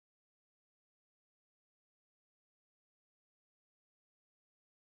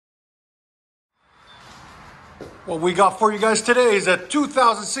What we got for you guys today is a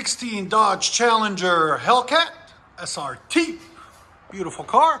 2016 Dodge Challenger Hellcat SRT. Beautiful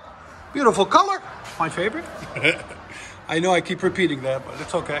car, beautiful color, my favorite. I know I keep repeating that, but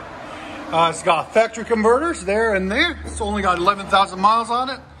it's okay. It's got factory converters there and there. It's only got 11,000 miles on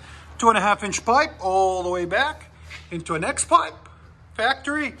it. 2.5-inch pipe all the way back into an X pipe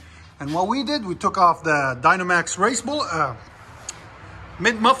factory. And what we did, we took off the Dynamax race bullet,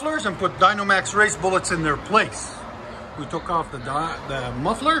 mid mufflers, and put Dynamax race bullets in their place. We took off the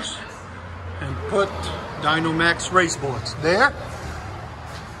mufflers and put Dynamax race bullets there,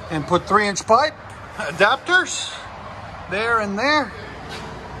 and put 3-inch pipe adapters there and there.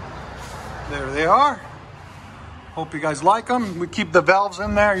 There they are. Hope you guys like them. We keep the valves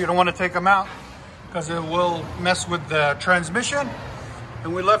in there. You don't want to take them out because it will mess with the transmission.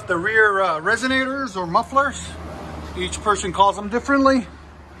 And we left the rear resonators or mufflers. Each person calls them differently.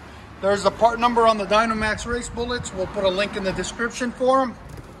 There's the part number on the Dynamax race bullets. We'll put a link in the description for them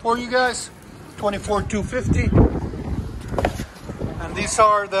for you guys. 24250. And these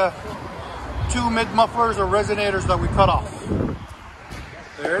are the 2 mid mufflers or resonators that we cut off.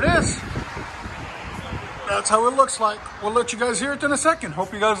 There it is. That's how it looks like. We'll let you guys hear it in a second.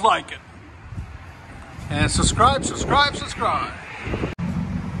 Hope you guys like it. And subscribe.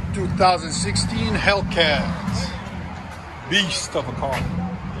 2016 Hellcat. Beast of a car.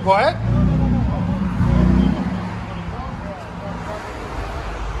 Go ahead.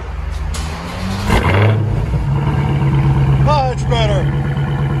 Much better.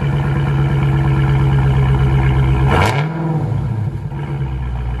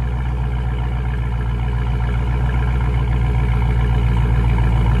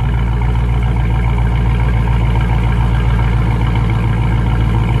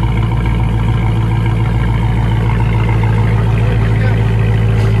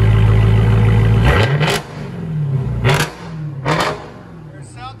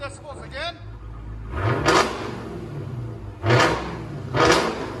 Decibels again.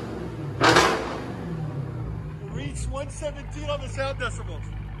 Reach 117 on the sound decibels.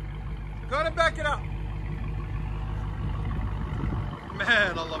 Go ahead and back it up.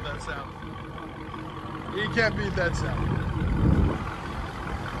 Man, I love that sound. You can't beat that sound.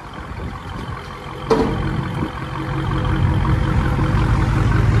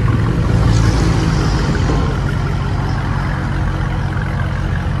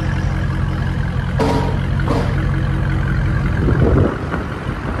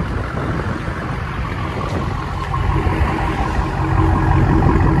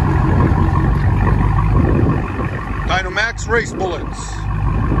 Dynamax race bullets.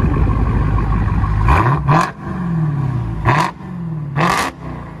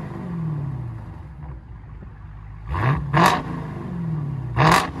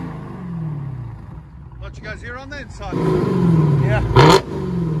 Let you guys hear on the inside. Yeah.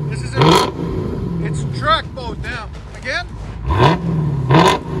 This is it. It's track mode now. Again.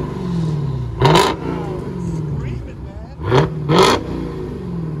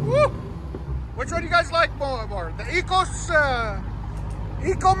 Which one do you guys like more? The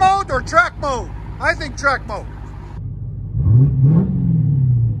Eco mode or track mode? I think track mode.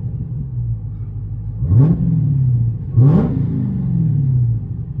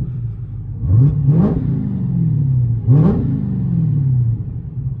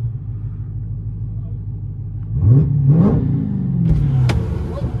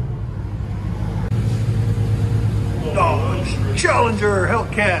 Dodge Challenger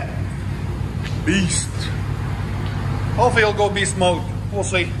Hellcat. Beast. Hopefully it'll go beast mode. We'll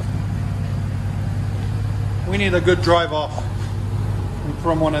see. We need a good drive off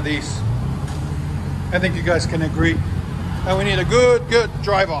from one of these. I think you guys can agree. And we need a good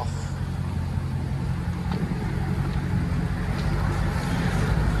drive off.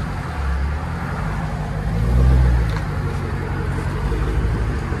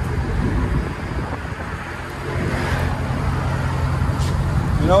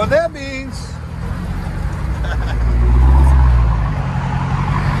 You know what that means?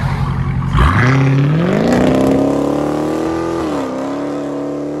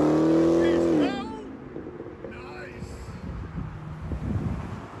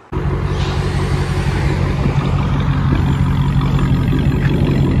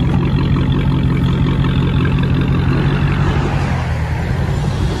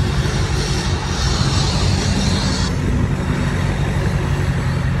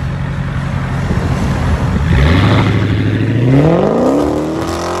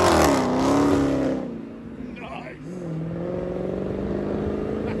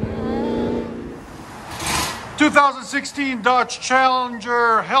 '16 Dodge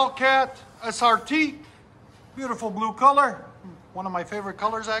Challenger Hellcat SRT. Beautiful blue color. One of my favorite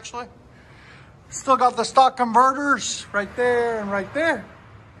colors, actually. Still got the stock converters right there and right there.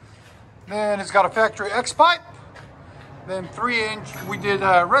 Then it's got a factory X pipe. Then 3-inch, we did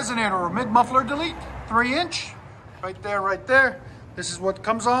a resonator or mid-muffler delete. 3-inch, right there, right there. This is what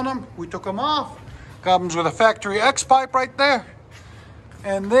comes on them. We took them off. Comes with a factory X pipe right there.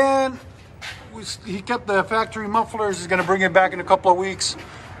 And then he kept the factory mufflers. He's gonna bring it back in a couple of weeks.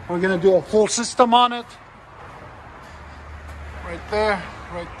 We're gonna do a full system on it. Right there,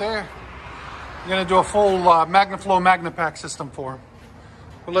 right there. We're gonna do a full MagnaFlow MagnaPack system for him.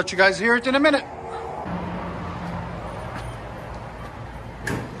 We'll let you guys hear it in a minute.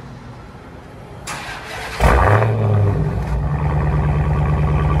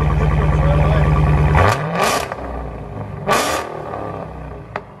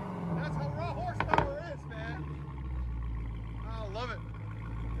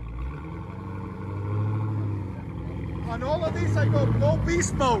 On all of these, I go no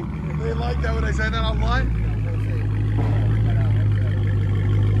beast mode. They like that when I say that online.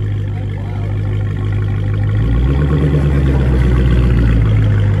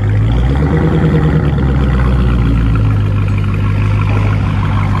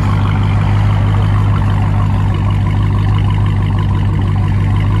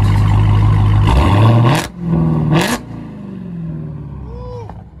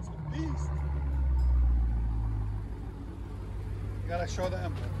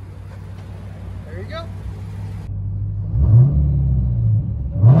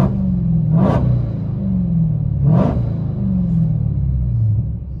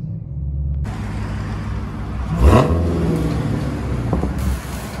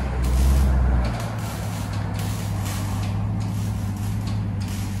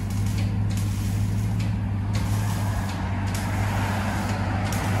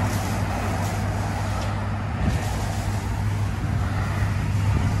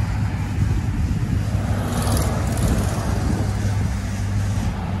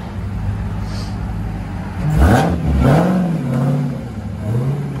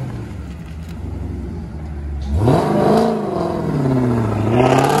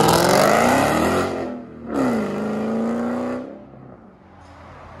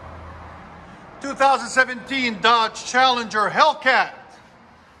 2017 Dodge Challenger Hellcat,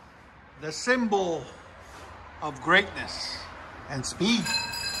 the symbol of greatness and speed.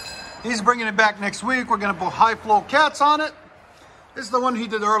 He's bringing it back next week. We're going to put high flow cats on it. This is the one he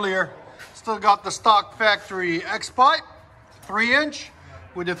did earlier. Still got the stock factory X pipe, 3-inch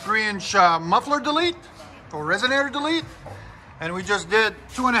with a 3-inch muffler delete or resonator delete, and we just did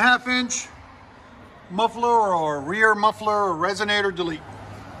 2.5-inch muffler or rear muffler or resonator delete.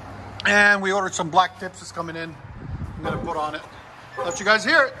 And we ordered some black tips that's coming in. I'm gonna put on it. Let you guys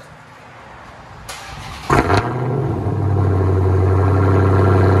hear it.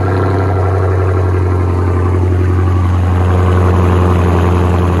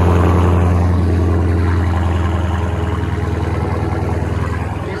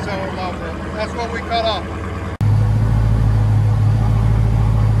 That's what we cut off.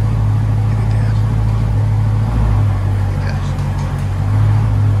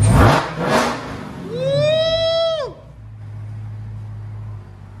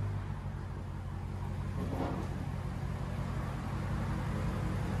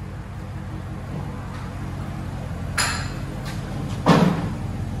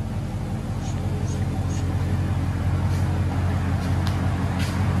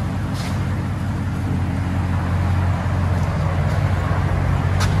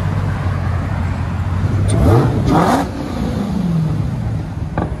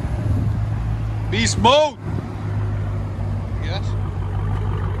 Beast mode. Yes.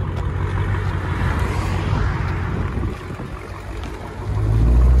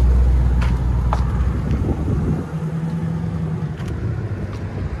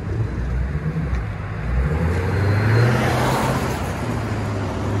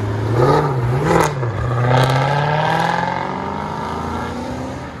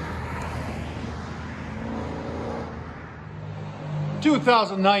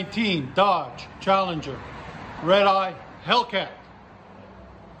 (2019) Dodge Challenger REDEYE Hellcat.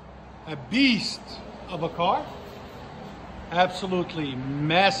 A beast of a car. Absolutely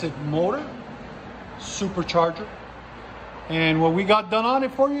massive motor. Supercharger. And what we got done on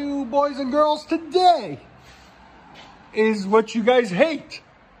it for you boys and girls today is what you guys hate.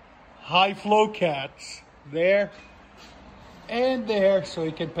 High flow cats. There and there, so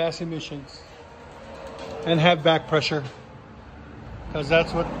he can pass emissions and have back pressure. Because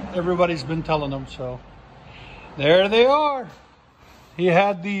that's what everybody's been telling them. So there they are. He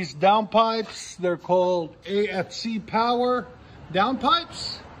had these downpipes. They're called AFC Power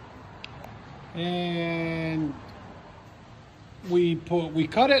downpipes. And we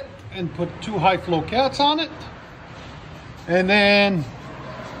cut it and put 2 high flow cats on it. And then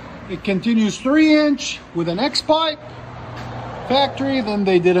it continues 3-inch with an X pipe factory. Then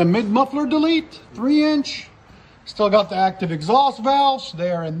they did a mid muffler delete, 3-inch. Still got the active exhaust valves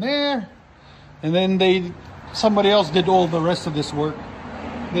there and there. And then somebody else did all the rest of this work.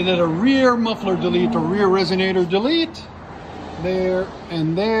 They did a rear muffler delete, a rear resonator delete, there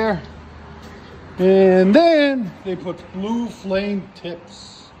and there. And then they put blue flame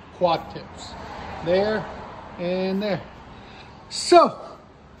tips, quad tips, there and there. So,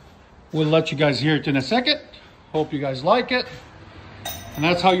 we'll let you guys hear it in a second. Hope you guys like it. And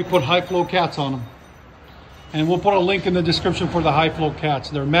that's how you put high flow cats on them. And we'll put a link in the description for the high flow cats.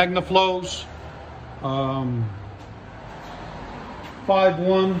 They're MagnaFlows.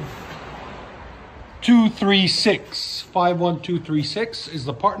 51236. 51236 is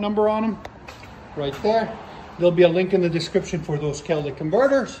the part number on them. Right there. There'll be a link in the description for those Kelly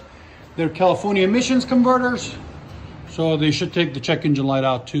converters. They're California emissions converters. So they should take the check engine light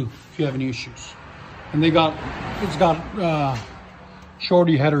out too if you have any issues. And it's got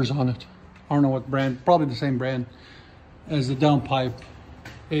shorty headers on it. I don't know what brand, probably the same brand as the downpipe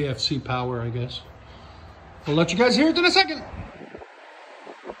AFC Power, I guess. We'll let you guys hear it in a second.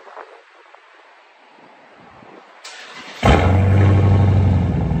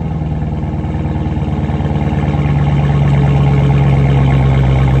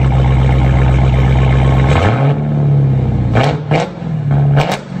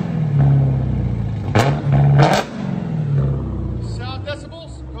 Sound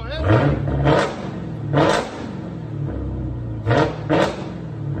decibels, go ahead.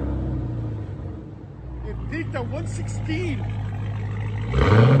 It peaked at 116.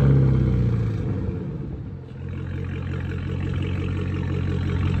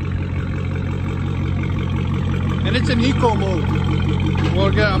 And it's in eco mode.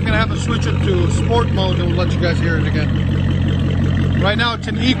 I'm gonna have to switch it to sport mode and we'll let you guys hear it again. Right now it's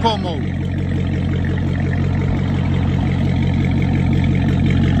in eco mode.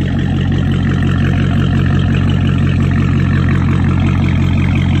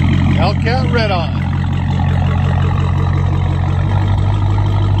 Hellcat REDEYE.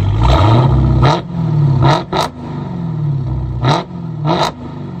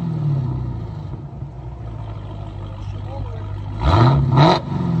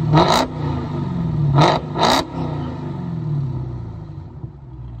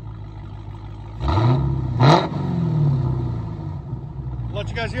 Let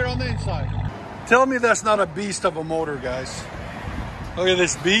you guys hear on the inside. Tell me that's not a beast of a motor, guys. Look at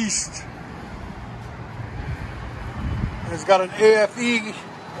this beast. It's got an AFE,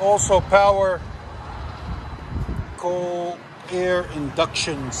 also power, cold air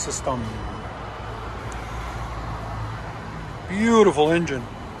induction system. Beautiful engine.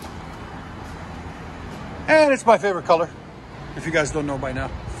 And it's my favorite color, if you guys don't know by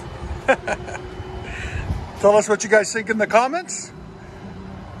now. Tell us what you guys think in the comments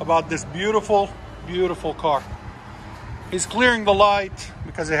about this beautiful, beautiful car. He's clearing the light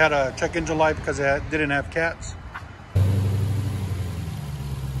because they had a check engine light because they didn't have cats.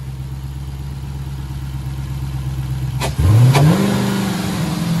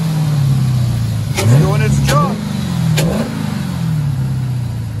 It's doing its job.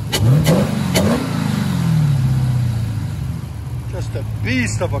 Just a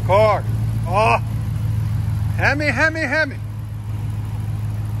beast of a car. Oh, hammy, hammy, hammy.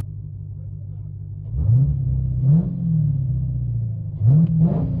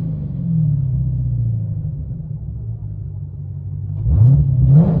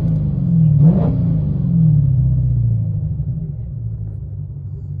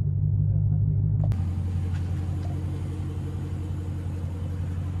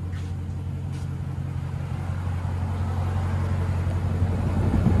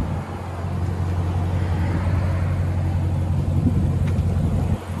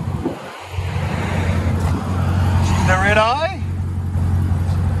 REDEYE.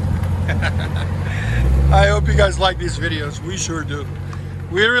 I hope you guys like these videos. We sure do.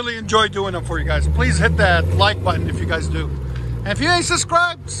 We really enjoy doing them for you guys. Please hit that like button if you guys do. And if you ain't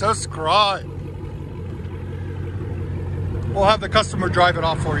subscribed, subscribe. We'll have the customer drive it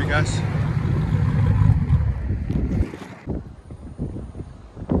off for you guys.